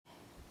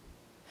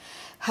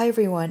Hi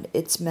everyone,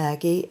 it's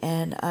Maggie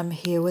and I'm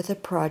here with a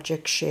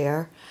project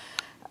share.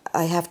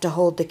 I have to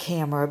hold the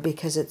camera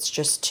because it's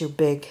just too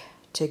big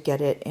to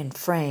get it in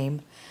frame.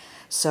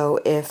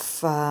 So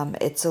if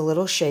it's a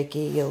little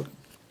shaky, you'll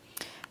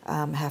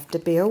have to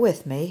bear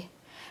with me.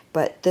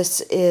 But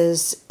this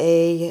is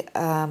a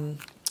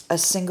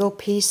single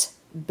piece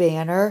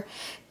banner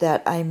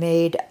that I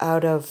made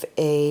out of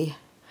a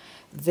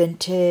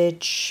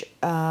vintage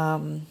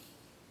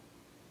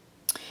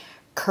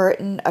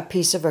curtain, a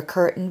piece of a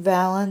curtain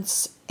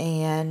valance,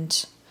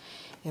 and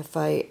if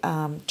I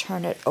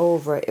turn it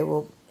over, it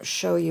will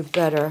show you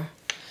better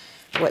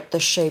what the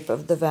shape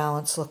of the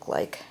valance looked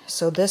like.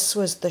 So this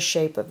was the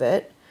shape of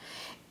it,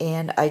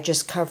 and I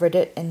just covered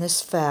it in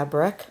this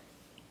fabric,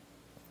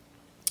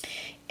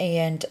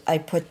 and I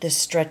put this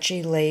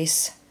stretchy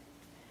lace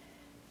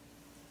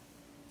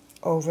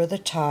over the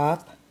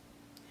top.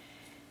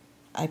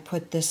 I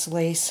put this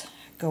lace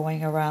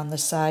going around the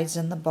sides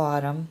and the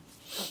bottom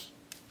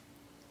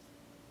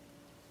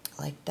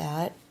like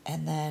that,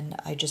 and then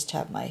I just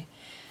have my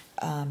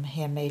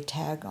handmade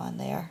tag on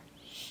there.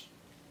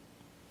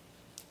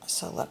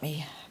 So let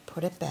me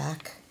put it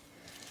back,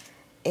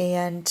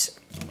 and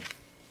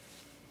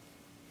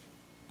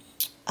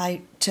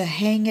to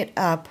hang it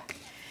up,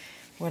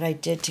 what I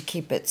did to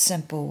keep it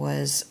simple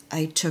was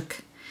I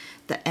took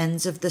the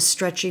ends of the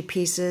stretchy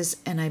pieces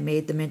and I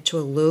made them into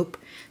a loop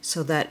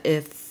so that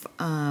if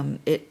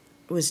it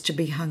was to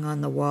be hung on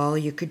the wall,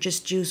 you could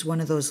just use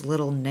one of those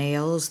little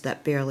nails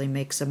that barely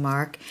makes a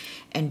mark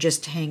and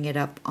just hang it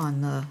up on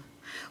the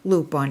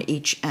loop on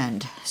each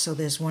end. So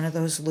there's one of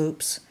those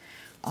loops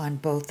on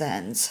both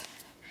ends.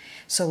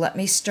 So let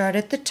me start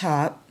at the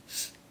top.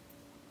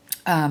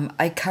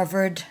 I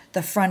covered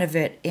the front of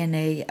it in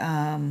a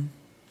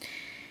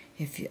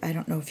I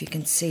don't know if you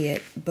can see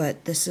it,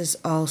 but this is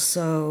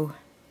also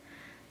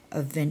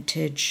a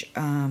vintage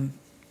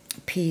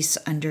piece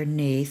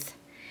underneath,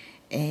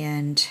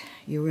 and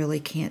you really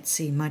can't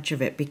see much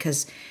of it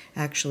because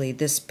actually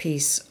this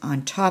piece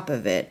on top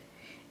of it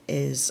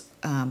is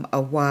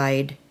a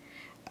wide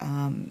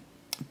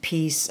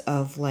piece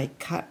of like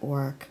cut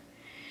work,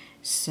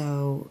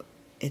 so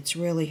it's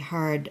really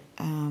hard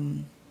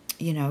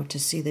you know, to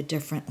see the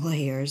different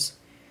layers.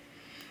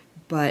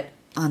 But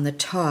on the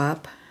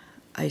top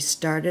I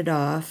started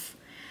off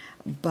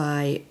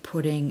by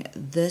putting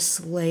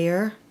this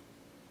layer,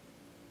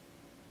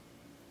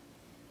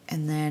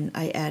 and then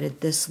I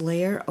added this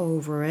layer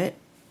over it,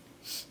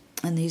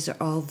 and these are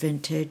all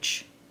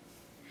vintage,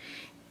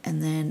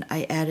 and then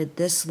I added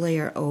this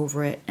layer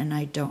over it, and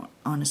I don't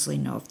honestly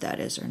know if that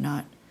is or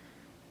not,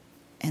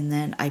 and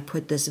then I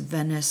put this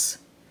Venice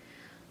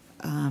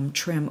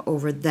trim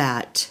over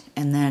that,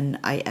 and then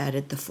I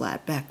added the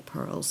flat back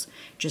pearls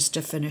just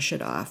to finish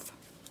it off.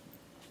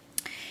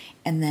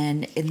 And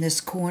then in this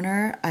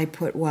corner I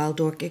put Wild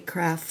Orchid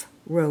Craft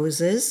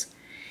roses,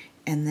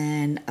 and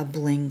then a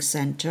bling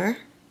center.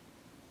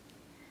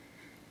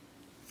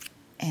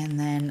 And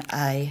then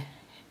I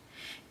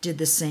did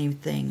the same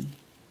thing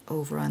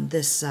over on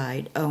this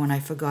side. Oh, and I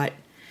forgot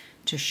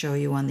to show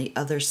you on the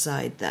other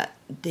side that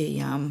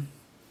the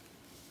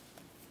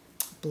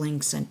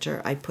bling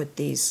center, I put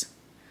these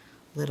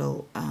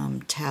little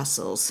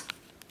tassels.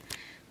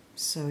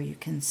 So you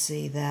can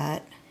see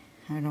that.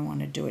 I don't want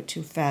to do it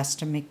too fast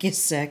to make you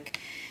sick.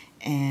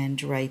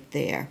 And right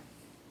there.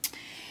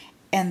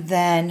 And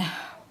then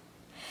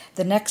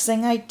the next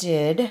thing I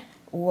did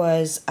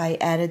was I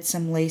added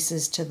some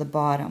laces to the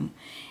bottom,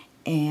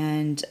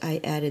 and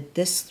I added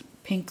this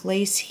pink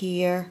lace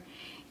here,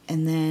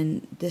 and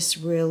then this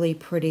really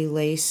pretty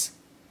lace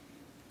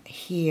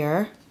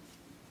here.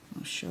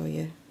 I'll show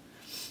you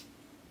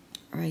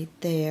right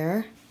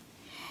there.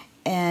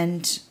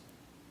 And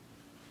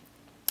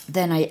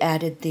then I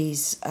added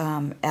these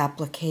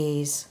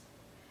appliques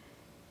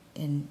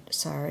in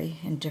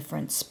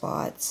different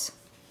spots.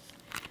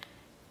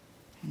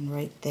 And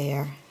right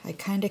there, I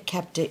kind of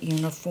kept it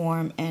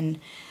uniform, and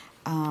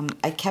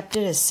I kept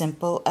it as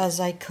simple as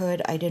I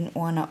could. I didn't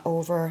want to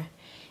over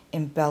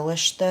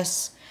embellish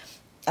this.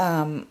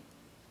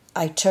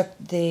 I took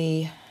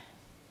the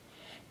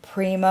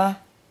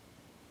Prima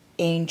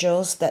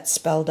angels that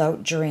spelled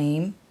out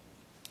dream,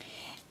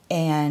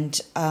 and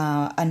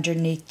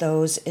underneath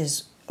those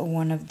is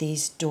one of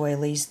these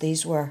doilies.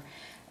 These were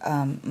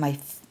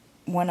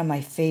one of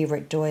my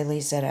favorite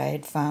doilies that I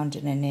had found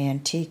in an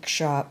antique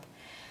shop.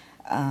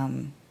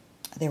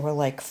 There were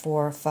like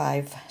 4 or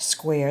 5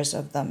 squares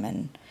of them,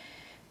 and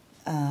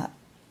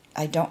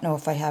I don't know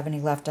if I have any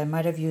left. I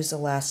might have used the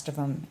last of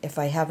them. If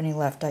I have any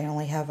left, I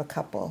only have a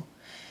couple.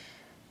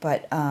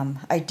 But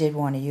I did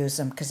want to use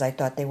them because I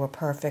thought they were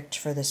perfect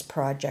for this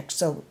project.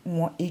 So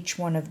each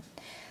one of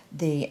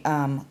the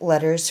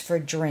letters for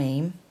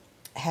dream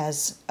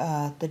has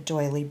the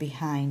doily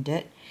behind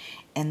it.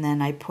 And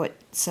then I put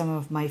some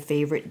of my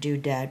favorite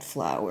doodad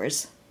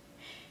flowers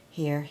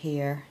here,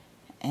 here,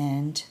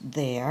 and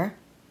there.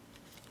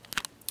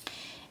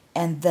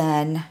 And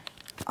then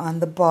on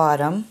the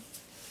bottom,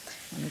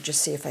 let me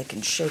just see if I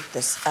can shake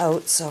this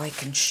out so I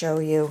can show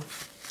you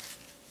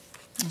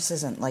This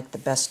isn't like the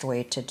best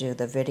way to do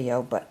the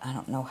video, but I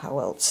don't know how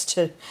else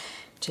to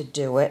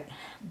do it.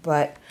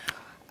 But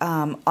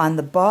on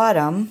the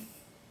bottom,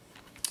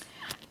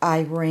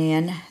 I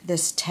ran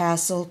this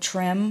tassel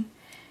trim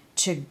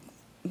to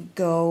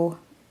go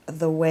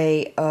the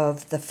way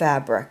of the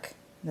fabric.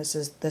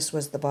 This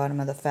was the bottom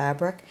of the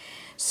fabric.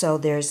 So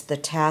there's the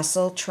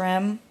tassel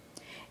trim,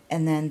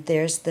 and then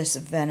there's this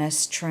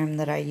Venice trim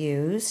that I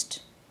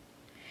used.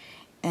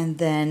 And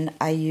then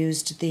I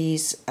used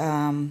these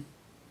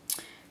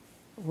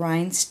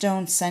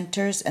rhinestone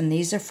centers, and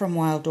these are from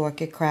Wild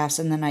Orchid Crafts,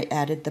 and then I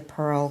added the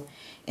pearl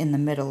in the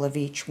middle of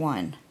each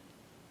one.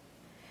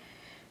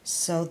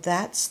 So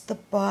that's the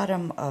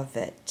bottom of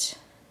it.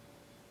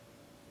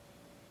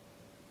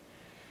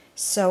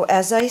 So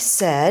as I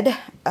said,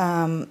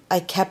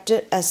 I kept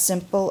it as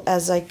simple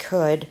as I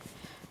could,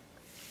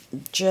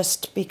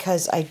 just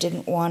because I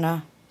didn't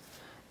want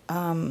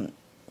to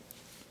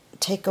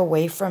take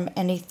away from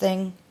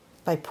anything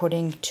by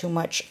putting too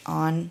much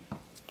on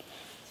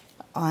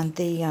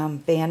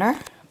the banner,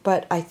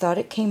 but I thought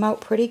it came out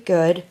pretty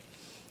good.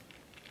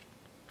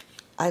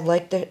 I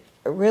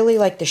really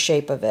like the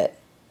shape of it,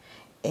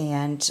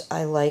 and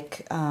I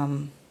like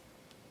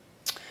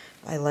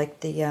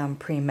the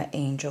Prima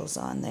Angels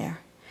on there.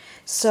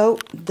 So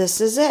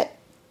this is it.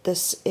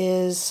 This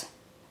is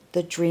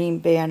the dream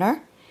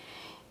banner,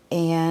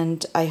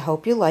 and I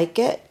hope you like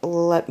it.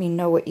 Let me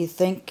know what you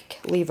think.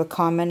 Leave a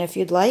comment if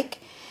you'd like,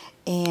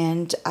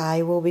 and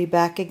I will be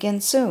back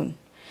again soon.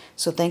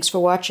 So thanks for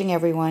watching,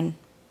 everyone.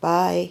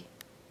 Bye.